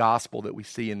the gospel that we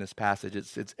see in this passage.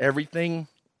 It's everything,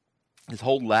 this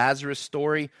whole Lazarus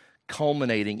story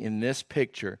culminating in this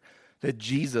picture that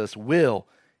Jesus will,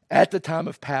 at the time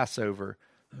of Passover,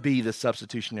 be the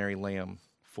substitutionary lamb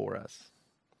for us.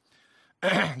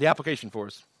 The application for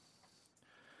us.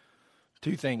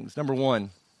 Two things. Number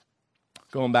one,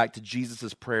 going back to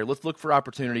Jesus' prayer, let's look for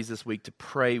opportunities this week to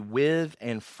pray with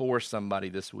and for somebody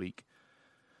this week.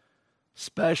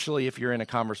 Especially if you're in a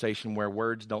conversation where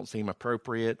words don't seem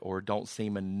appropriate or don't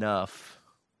seem enough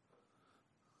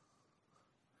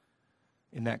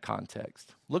in that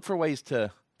context. Look for ways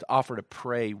to offer to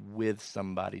pray with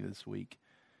somebody this week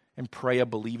and pray a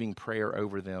believing prayer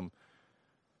over them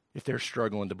if they're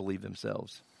struggling to believe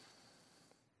themselves.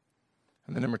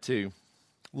 And then number two,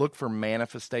 look for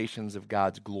manifestations of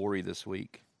God's glory this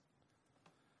week,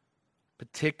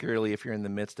 particularly if you're in the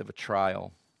midst of a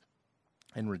trial,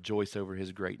 and rejoice over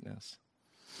his greatness.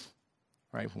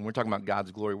 Right? When we're talking about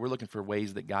God's glory, we're looking for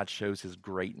ways that God shows his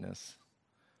greatness.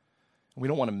 We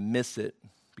don't want to miss it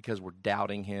because we're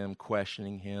doubting him,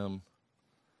 questioning him.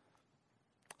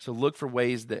 So look for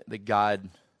ways that God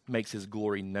makes his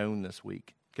glory known this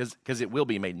week, because it will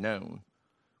be made known.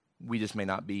 We just may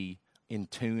not be in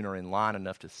tune or in line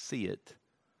enough to see it.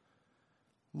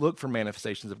 Look for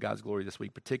manifestations of God's glory this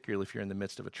week, particularly if you're in the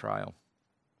midst of a trial,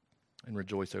 and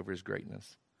rejoice over his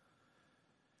greatness.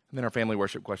 And then our family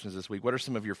worship questions this week. What are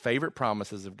some of your favorite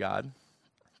promises of God?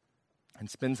 And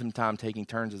spend some time taking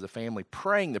turns as a family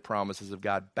praying the promises of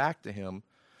God back to him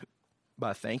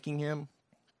by thanking him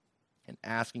and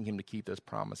asking him to keep those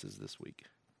promises this week.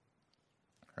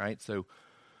 All right? So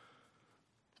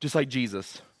just like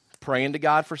Jesus, praying to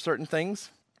God for certain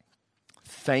things,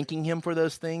 thanking him for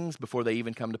those things before they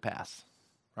even come to pass.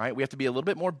 Right? We have to be a little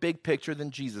bit more big picture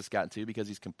than Jesus got to because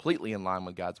he's completely in line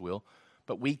with God's will.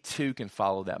 But we too can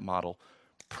follow that model.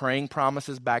 Praying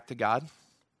promises back to God,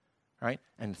 right?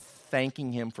 And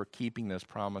thanking him for keeping those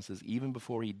promises even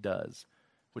before he does,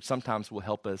 which sometimes will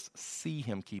help us see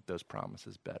him keep those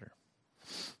promises better.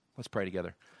 Let's pray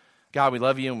together. God, we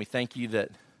love you and we thank you that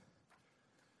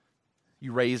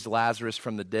you raised Lazarus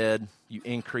from the dead. You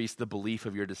increased the belief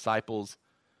of your disciples.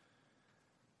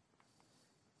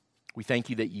 We thank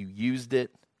you that you used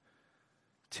it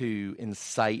to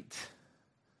incite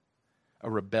a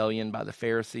rebellion by the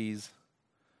Pharisees.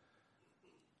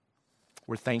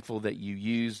 We're thankful that you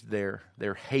used their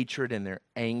hatred and their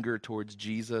anger towards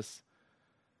Jesus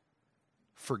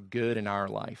for good in our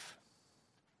life.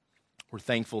 We're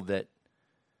thankful that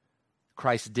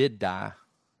Christ did die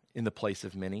in the place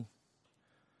of many.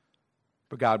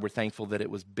 But God, we're thankful that it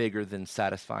was bigger than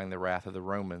satisfying the wrath of the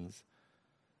Romans,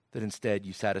 that instead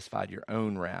you satisfied your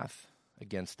own wrath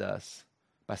against us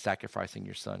by sacrificing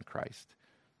your son, Christ.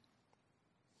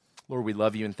 Lord, we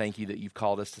love you and thank you that you've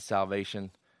called us to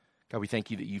salvation. God, we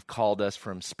thank you that you've called us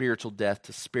from spiritual death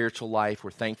to spiritual life.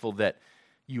 We're thankful that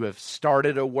you have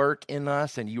started a work in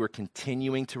us and you are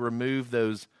continuing to remove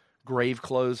those grave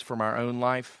clothes from our own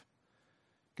life.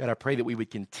 God, I pray that we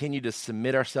would continue to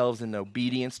submit ourselves in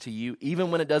obedience to you,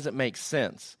 even when it doesn't make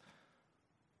sense,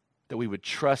 that we would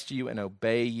trust you and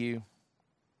obey you.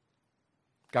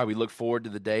 God, we look forward to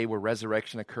the day where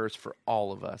resurrection occurs for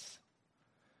all of us.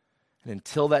 And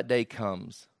until that day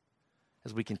comes,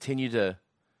 as we continue to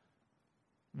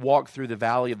walk through the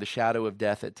valley of the shadow of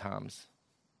death at times,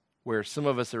 where some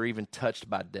of us are even touched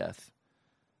by death,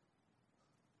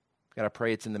 God, I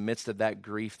pray it's in the midst of that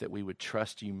grief that we would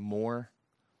trust you more,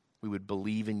 we would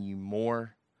believe in you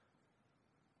more,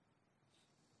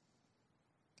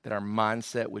 that our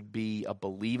mindset would be a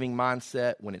believing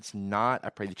mindset when it's not. I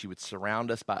pray that you would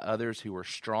surround us by others who are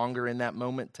stronger in that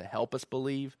moment to help us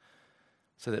believe,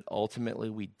 so that ultimately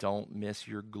we don't miss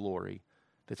your glory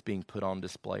that's being put on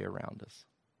display around us.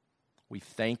 We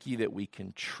thank you that we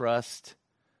can trust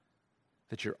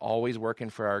that you're always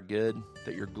working for our good,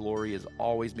 that your glory is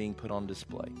always being put on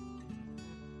display.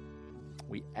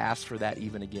 We ask for that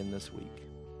even again this week.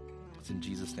 It's in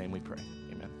Jesus' name we pray.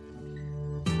 Amen.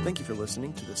 Thank you for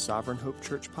listening to the Sovereign Hope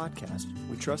Church podcast.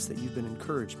 We trust that you've been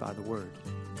encouraged by the word.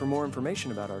 For more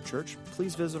information about our church,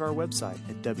 please visit our website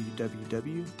at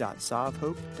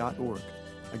www.sovhope.org.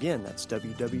 Again, that's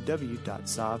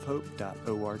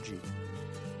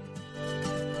www.sovhope.org.